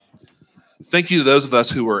Thank you to those of us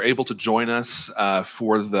who were able to join us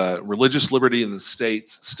for the Religious Liberty in the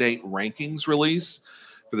States state rankings release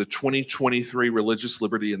for the 2023 Religious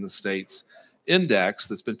Liberty in the States Index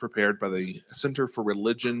that's been prepared by the Center for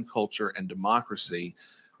Religion, Culture, and Democracy,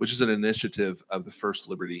 which is an initiative of the First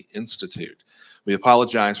Liberty Institute. We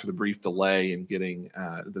apologize for the brief delay in getting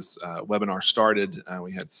this webinar started.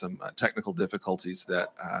 We had some technical difficulties that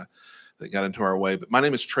got into our way. But my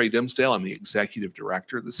name is Trey Dimsdale. I'm the Executive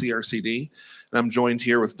Director of the CRCD. And I'm joined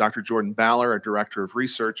here with Dr. Jordan Baller, our Director of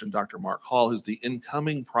Research, and Dr. Mark Hall, who's the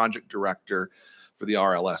incoming Project Director for the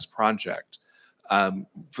RLS project.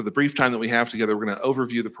 For the brief time that we have together, we're going to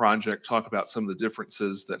overview the project, talk about some of the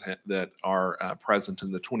differences that are present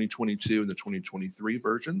in the 2022 and the 2023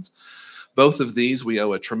 versions. Both of these, we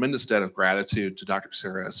owe a tremendous debt of gratitude to Dr.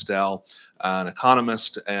 Sarah Estelle, an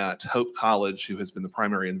economist at Hope College, who has been the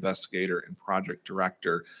primary investigator and project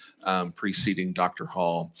director preceding Dr.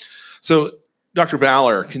 Hall. So, Dr.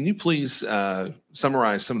 Baller, can you please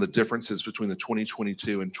summarize some of the differences between the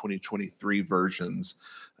 2022 and 2023 versions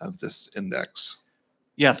of this index?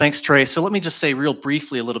 Yeah, thanks, Trey. So let me just say real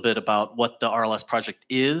briefly a little bit about what the RLS project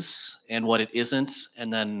is and what it isn't,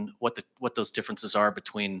 and then what those differences are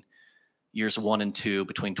between years 1 and 2,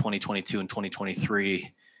 between 2022 and 2023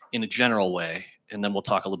 in a general way. And then we'll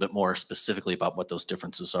talk a little bit more specifically about what those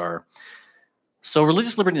differences are. So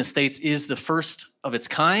Religious Liberty in the States is the first of its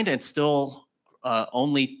kind and still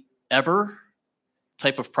only ever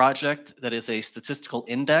type of project that is a statistical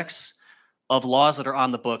index of laws that are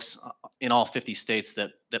on the books in all 50 states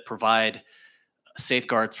that provide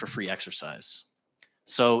safeguards for free exercise.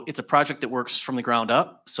 So it's a project that works from the ground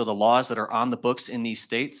up. So the laws that are on the books in these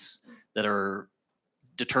states that are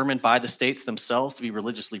determined by the states themselves to be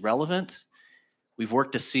religiously relevant. We've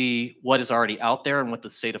worked to see what is already out there and what the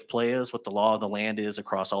state of play is, what the law of the land is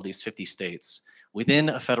across all these 50 states within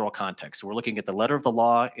a federal context. So we're looking at the letter of the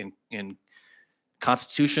law in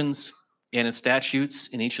constitutions and in statutes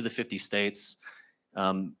in each of the 50 states,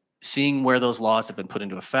 seeing where those laws have been put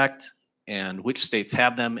into effect and which states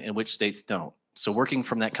have them and which states don't. So working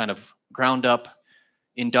from that kind of ground up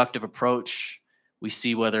inductive approach, we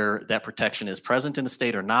see whether that protection is present in the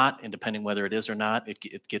state or not, and depending whether it is or not,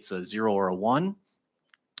 it gets a 0 or a 1.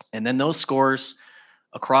 And then those scores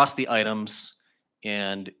across the items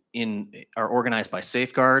are organized by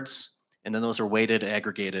safeguards, and then those are weighted,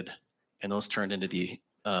 aggregated, and those turned into the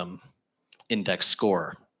index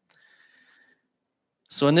score.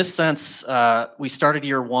 So in this sense, we started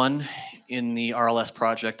year 1 in the RLS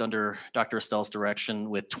project under Dr. Estelle's direction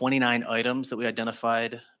with 29 items that we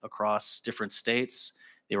identified across different states.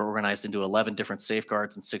 They were organized into 11 different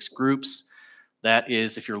safeguards and 6 groups. That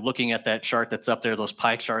is, if you're looking at that chart that's up there, those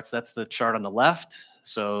pie charts, that's the chart on the left.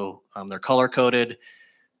 So they're color-coded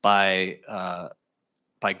by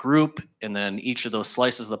group, and then each of those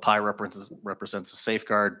slices of the pie represents a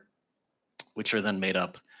safeguard, which are then made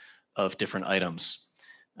up of different items.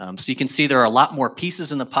 So you can see there are a lot more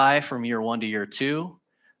pieces in the pie from year 1 to year 2.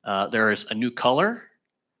 There is a new color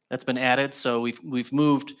that's been added. So we've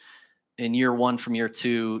moved in year 1 from year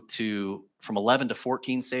 2 from 11 to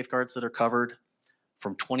 14 safeguards that are covered,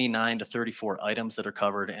 from 29 to 34 items that are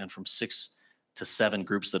covered, and from 6 to 7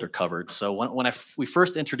 groups that are covered. So when we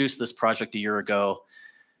first introduced this project a year ago,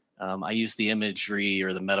 I used the imagery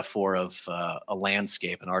or the metaphor of a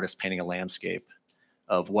landscape, an artist painting a landscape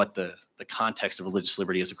of what the context of religious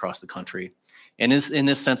liberty is across the country. And in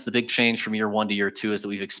this sense, the big change from year 1 to year 2 is that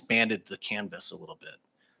we've expanded the canvas a little bit.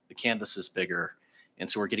 The canvas is bigger, and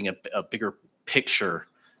so we're getting a bigger picture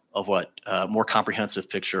of more comprehensive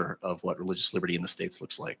picture of what religious liberty in the states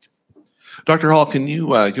looks like. Dr. Hall, can you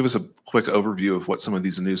give us a quick overview of what some of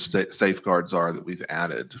these new safeguards are that we've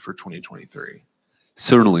added for 2023?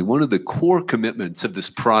 Certainly. One of the core commitments of this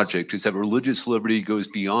project is that religious liberty goes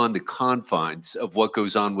beyond the confines of what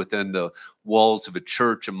goes on within the walls of a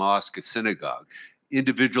church, a mosque, a synagogue.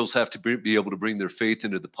 Individuals have to be able to bring their faith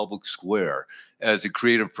into the public square as a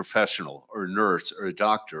creative professional or a nurse or a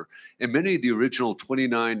doctor. And many of the original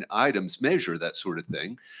 29 items measure that sort of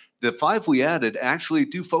thing. The 5 we added actually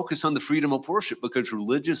do focus on the freedom of worship, because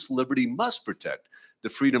religious liberty must protect the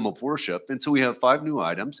freedom of worship. And so we have 5 new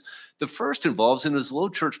items. The first involves, in as low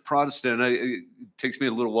church Protestant, it takes me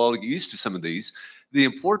a little while to get used to some of these, the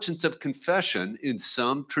importance of confession in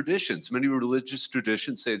some traditions. Many religious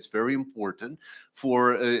traditions say it's very important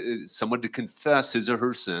for someone to confess his or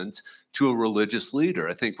her sins to a religious leader.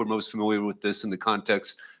 I think we're most familiar with this in the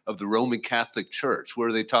context of the Roman Catholic Church,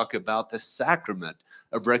 where they talk about the sacrament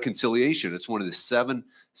of reconciliation. It's one of the 7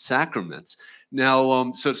 sacraments.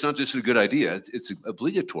 Now, so it's not just a good idea, it's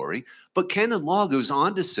obligatory, but canon law goes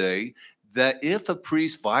on to say that if a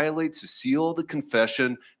priest violates the seal of the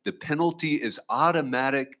confession, the penalty is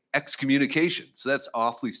automatic excommunication. So that's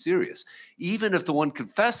awfully serious. Even if the one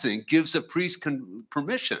confessing gives a priest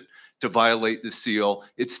permission to violate the seal,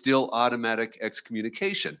 it's still automatic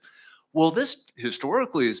excommunication. Well, this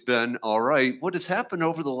historically has been all right. What has happened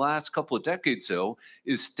over the last couple of decades, though,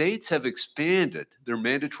 is states have expanded their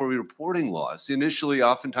mandatory reporting laws, initially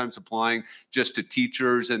oftentimes applying just to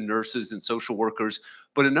teachers and nurses and social workers.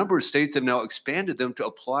 But a number of states have now expanded them to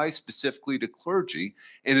apply specifically to clergy.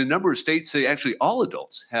 And a number of states say actually all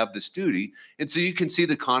adults have this duty. And so you can see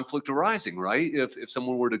the conflict arising, right? If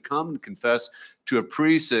someone were to come and confess to a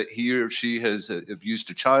priest that he or she has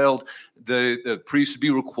abused a child, the priest would be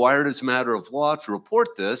required as a matter of law to report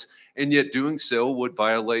this, and yet doing so would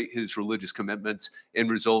violate his religious commitments and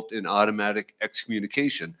result in automatic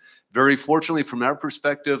excommunication. Very fortunately, from our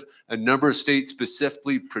perspective, a number of states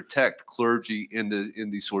specifically protect clergy in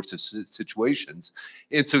these sorts of situations.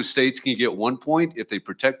 And so states can get 1 point if they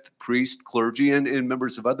protect priest, clergy, and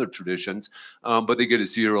members of other traditions, but they get a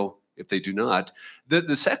 0 if they do not.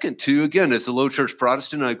 The second two, again, as a low church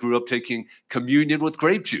Protestant, I grew up taking communion with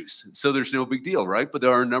grape juice. So there's no big deal, right? But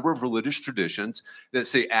there are a number of religious traditions that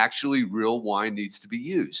say actually real wine needs to be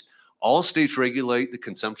used. All states regulate the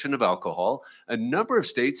consumption of alcohol. A number of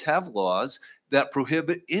states have laws that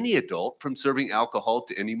prohibit any adult from serving alcohol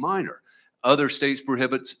to any minor. Other states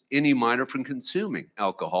prohibits any minor from consuming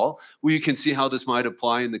alcohol. Well, you can see how this might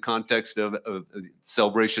apply in the context of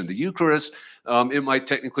celebration of the Eucharist. It might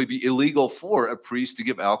technically be illegal for a priest to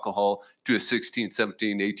give alcohol to a 16,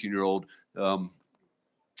 17, 18-year-old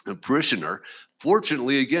parishioner.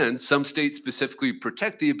 Fortunately, again, some states specifically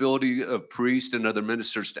protect the ability of priests and other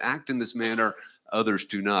ministers to act in this manner. Others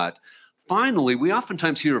do not. Finally, we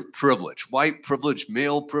oftentimes hear of privilege, white privilege,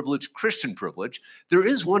 male privilege, Christian privilege. There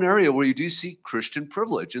is one area where you do see Christian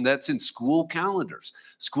privilege, and that's in school calendars.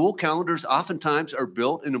 School calendars oftentimes are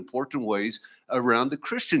built in important ways around the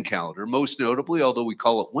Christian calendar. Most notably, although we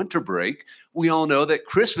call it winter break, we all know that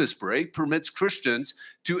Christmas break permits Christians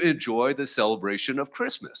to enjoy the celebration of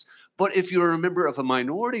Christmas. But if you're a member of a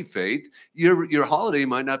minority faith, your holiday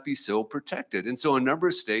might not be so protected. And so a number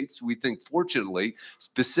of states, we think, fortunately,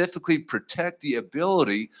 specifically protect the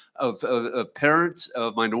ability of parents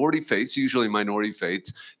of minority faiths, usually minority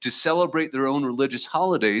faiths, to celebrate their own religious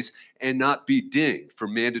holidays and not be dinged for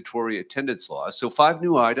mandatory attendance laws. So 5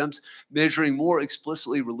 new items measuring more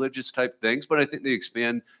explicitly religious type things, but I think they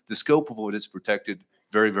expand the scope of what is protected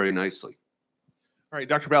very, very nicely. All right,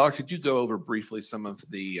 Dr. Ballard, could you go over briefly some of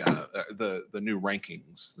the new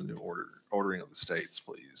rankings, the new ordering of the states,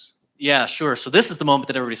 please? Yeah, sure. So this is the moment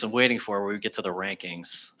that everybody's been waiting for, where we get to the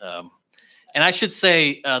rankings. And I should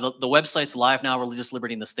say the website's live now,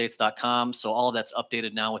 religiouslibertyinthestates.com. So all of that's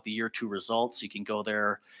updated now with the year 2 results. You can go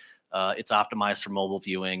there. It's optimized for mobile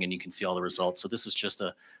viewing, and you can see all the results. So this is just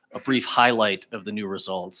a brief highlight of the new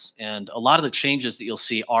results. And a lot of the changes that you'll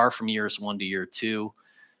see are from years 1 to year 2.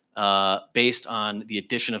 Based on the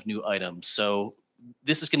addition of new items. So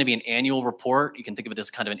this is going to be an annual report. You can think of it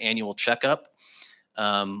as kind of an annual checkup.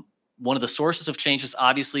 One of the sources of changes,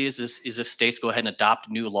 obviously, is if states go ahead and adopt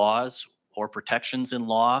new laws or protections in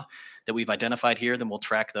law that we've identified here, then we'll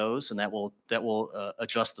track those, and that will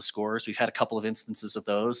adjust the scores. We've had a couple of instances of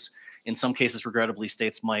those. In some cases, regrettably,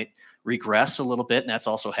 states might regress a little bit, and that's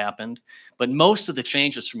also happened. But most of the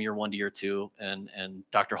changes from year 1 to year 2, and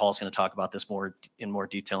Dr. Hall is going to talk about this in more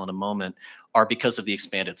detail in a moment, are because of the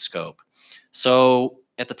expanded scope. So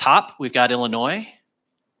at the top, we've got Illinois,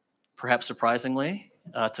 perhaps surprisingly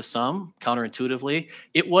to some, counterintuitively.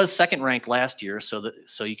 It was second ranked last year,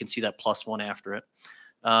 so you can see that +1 after it.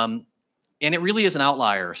 And it really is an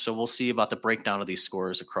outlier. So we'll see about the breakdown of these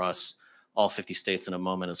scores across all 50 states in a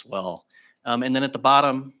moment as well. And then at the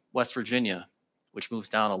bottom, West Virginia, which moves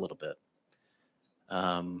down a little bit.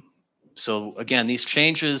 So again, these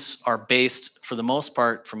changes are based for the most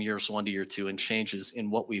part from years 1 to year 2, and changes in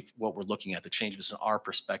what we're looking at, the changes in our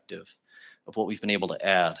perspective of what we've been able to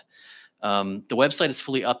add. The website is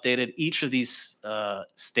fully updated. Each of these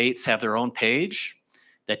states have their own page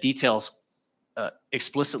that details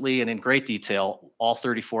explicitly and in great detail all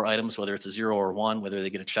 34 items, whether it's a 0 or 1, whether they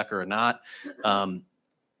get a checker or not.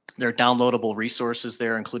 There are downloadable resources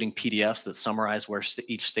there, including PDFs that summarize where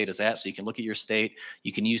each state is at. So you can look at your state.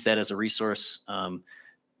 You can use that as a resource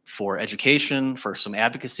for education, for some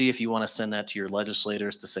advocacy. If you want to send that to your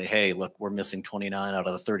legislators to say, hey, look, we're missing 29 out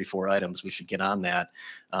of the 34 items. We should get on that.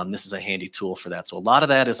 This is a handy tool for that. So a lot of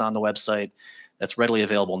that is on the website. That's readily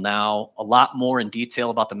available now. A lot more in detail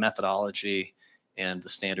about the methodology and the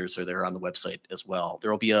standards are there on the website as well.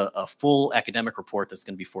 There will be a full academic report that's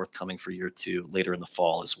going to be forthcoming for year 2 later in the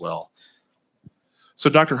fall as well. So,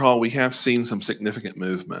 Dr. Hall, we have seen some significant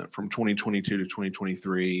movement from 2022 to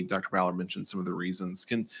 2023. Dr. Ballard mentioned some of the reasons.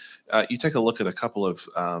 Can you take a look at a couple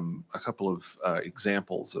of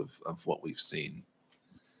examples of what we've seen?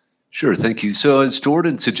 Sure, thank you. So as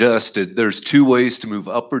Jordan suggested, there's two ways to move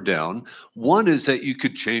up or down. One is that you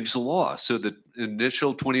could change the law. So the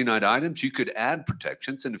initial 29 items, you could add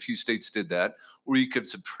protections, and a few states did that, or you could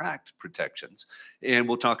subtract protections. And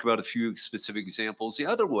we'll talk about a few specific examples. The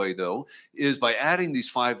other way, though, is by adding these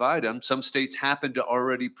 5 items, some states happen to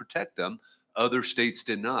already protect them, other states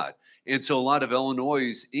did not. And so a lot of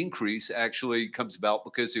Illinois' increase actually comes about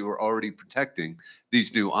because they were already protecting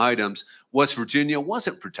these new items. West Virginia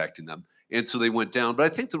wasn't protecting them, and so they went down.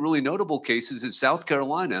 But I think the really notable cases is South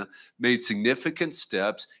Carolina made significant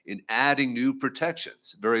steps in adding new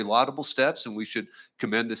protections, very laudable steps, and we should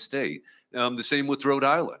commend the state. The same with Rhode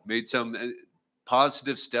Island, made some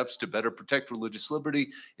positive steps to better protect religious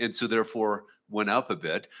liberty, and so therefore went up a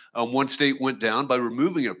bit. One state went down by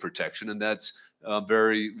removing a protection, and that's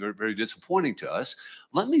very, very, very disappointing to us.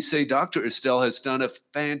 Let me say Dr. Estelle has done a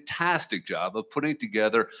fantastic job of putting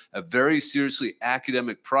together a very seriously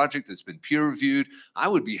academic project that's been peer-reviewed. I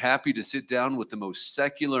would be happy to sit down with the most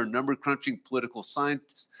secular, number-crunching political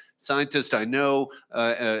scientist I know,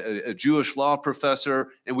 a Jewish law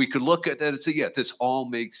professor, and we could look at that and say, yeah, this all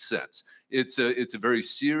makes sense. It's a very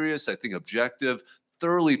serious, I think, objective,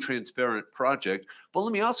 thoroughly transparent project. But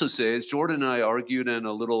let me also say, as Jordan and I argued in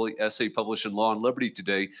a little essay published in Law and Liberty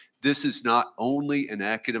today, this is not only an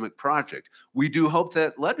academic project. We do hope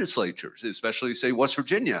that legislatures, especially say West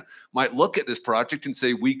Virginia, might look at this project and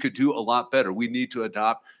say, we could do a lot better. We need to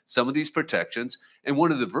adopt some of these protections. And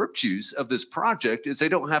one of the virtues of this project is they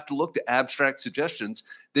don't have to look to abstract suggestions.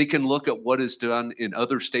 They can look at what is done in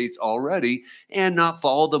other states already and not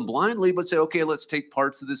follow them blindly, but say, okay, let's take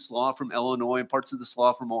parts of this law from Illinois and parts of this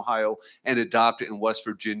law from Ohio and adopt it in West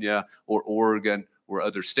Virginia or Oregon or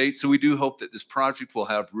other states. So we do hope that this project will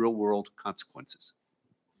have real world consequences.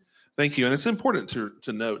 Thank you. And it's important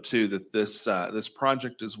to note, too, that this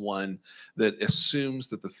project is one that assumes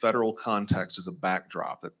that the federal context is a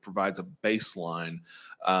backdrop that provides a baseline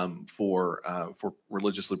for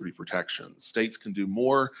religious liberty protection. States can do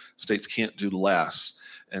more, states can't do less.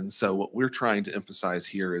 And so what we're trying to emphasize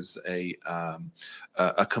here is a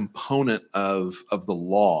component of the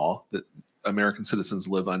law that American citizens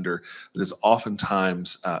live under that is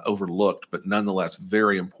oftentimes overlooked, but nonetheless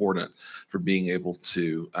very important for being able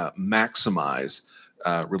to maximize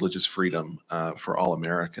religious freedom for all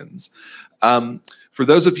Americans. For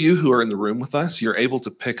those of you who are in the room with us, you're able to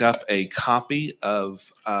pick up a copy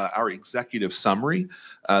of our executive summary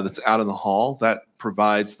that's out in the hall. That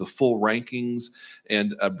provides the full rankings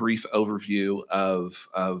and a brief overview of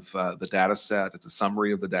the data set. It's a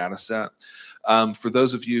summary of the data set. For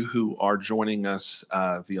those of you who are joining us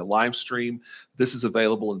via live stream, this is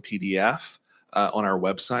available in PDF on our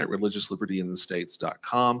website,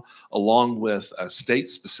 religiouslibertyinthestates.com, along with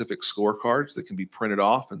state-specific scorecards that can be printed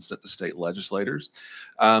off and sent to state legislators,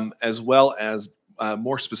 as well as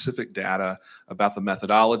more specific data about the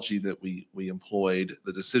methodology that we employed,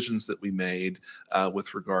 the decisions that we made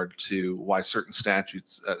with regard to why certain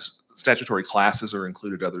statutory classes are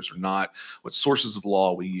included, others are not, what sources of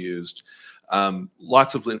law we used.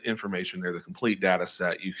 Lots of information there, the complete data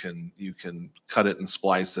set. You can cut it and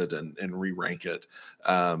splice it and re-rank it.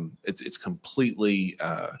 It's completely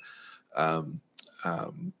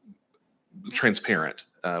transparent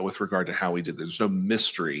with regard to how we did. There's no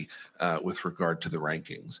mystery with regard to the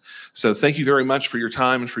rankings. So thank you very much for your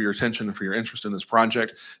time and for your attention and for your interest in this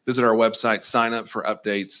project. Visit our website, sign up for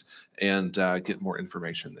updates, and get more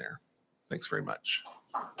information there. Thanks very much.